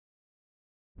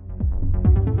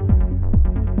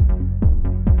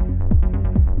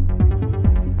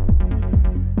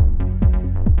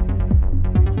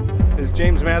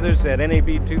James Mathers at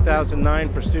NAB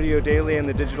 2009 for Studio Daily and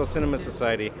the Digital Cinema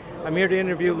Society. I'm here to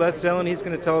interview Les Zellan. He's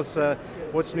going to tell us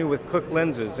what's new with Cooke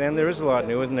Lenses, and there is a lot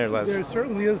new, isn't there, Les? There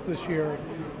certainly is this year.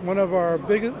 One of our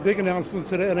big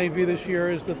announcements at NAB this year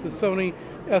is that the Sony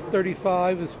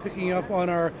F-35 is picking up on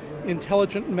our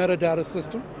intelligent metadata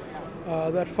system.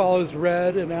 That follows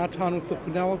Red and Aton with the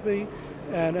Penelope,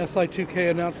 and SI2K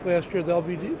announced last year they'll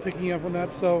be picking up on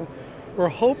that. So we're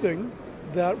hoping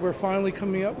that we're finally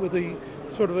coming up with a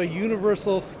sort of a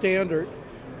universal standard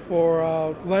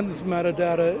for lens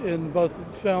metadata in both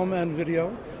film and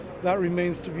video. That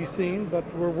remains to be seen, but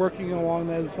we're working along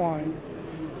those lines.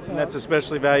 And that's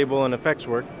especially valuable in effects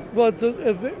work. Well, it's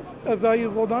a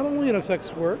valuable not only in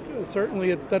effects work,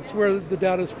 certainly that's where the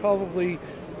data is probably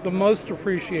the most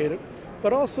appreciated,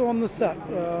 but also on the set.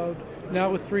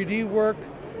 Now with 3D work,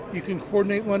 you can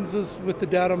coordinate lenses with the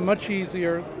data much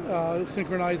easier,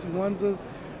 synchronizing lenses.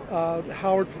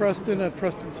 Howard Preston at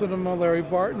Preston Cinema, Larry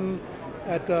Barton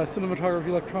at Cinematography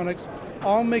Electronics,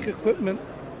 all make equipment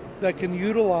that can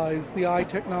utilize the eye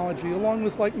technology, along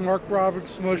with like Mark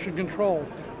Roberts' motion control,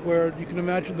 where you can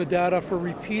imagine the data for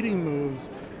repeating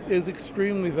moves is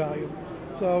extremely valuable.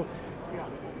 So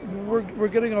we're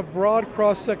getting a broad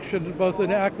cross-section, both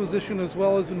in acquisition as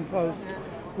well as in post,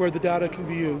 where the data can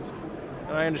be used.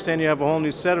 I understand you have a whole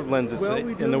new set of lenses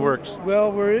in the works.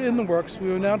 Well, we're in the works.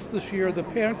 We announced this year the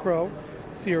Pancro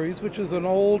series, which is an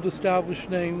old established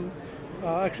name.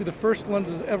 Actually, the first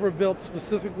lenses ever built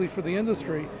specifically for the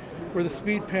industry were the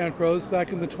Speed Pancros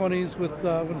back in the 20s with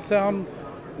when sound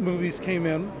movies came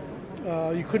in.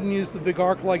 You couldn't use the big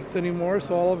arc lights anymore,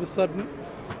 so all of a sudden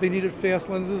they needed fast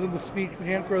lenses, and the Speed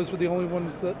Pancros were the only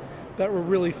ones that were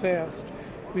really fast.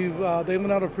 They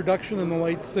went out of production in the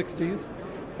late 60s.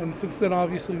 And since then,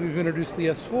 obviously, we've introduced the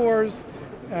S4s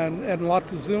and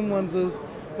lots of zoom lenses,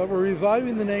 but we're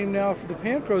reviving the name now for the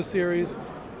Pancro series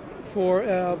for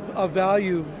a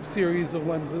value series of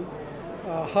lenses,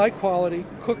 high quality,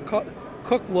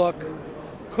 Cooke look,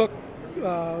 Cooke.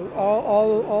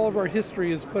 All of our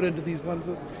history is put into these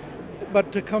lenses,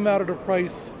 but to come out at a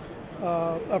price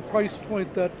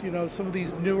point that some of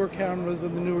these newer cameras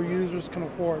and the newer users can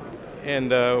afford.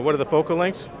 And what are the focal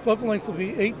lengths? Focal lengths will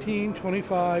be 18,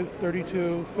 25,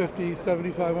 32, 50,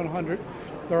 75, 100.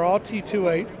 They're all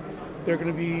T28. They're going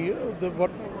to be what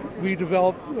we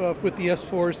developed with the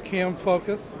S4's cam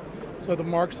focus. So the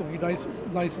marks will be nice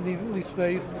and evenly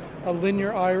spaced. A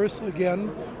linear iris,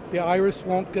 again. The iris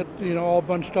won't get all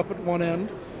bunched up at one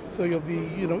end. So you'll be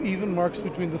even marks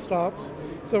between the stops.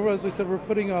 So as I said, we're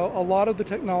putting a lot of the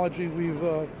technology we've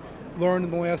learned in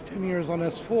the last 10 years on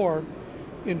S4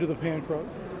 into the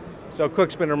Pancros. So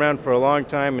Cooke's been around for a long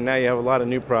time, and now you have a lot of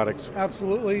new products.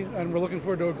 Absolutely, and we're looking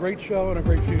forward to a great show and a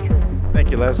great future.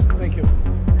 Thank you, Les. Thank you.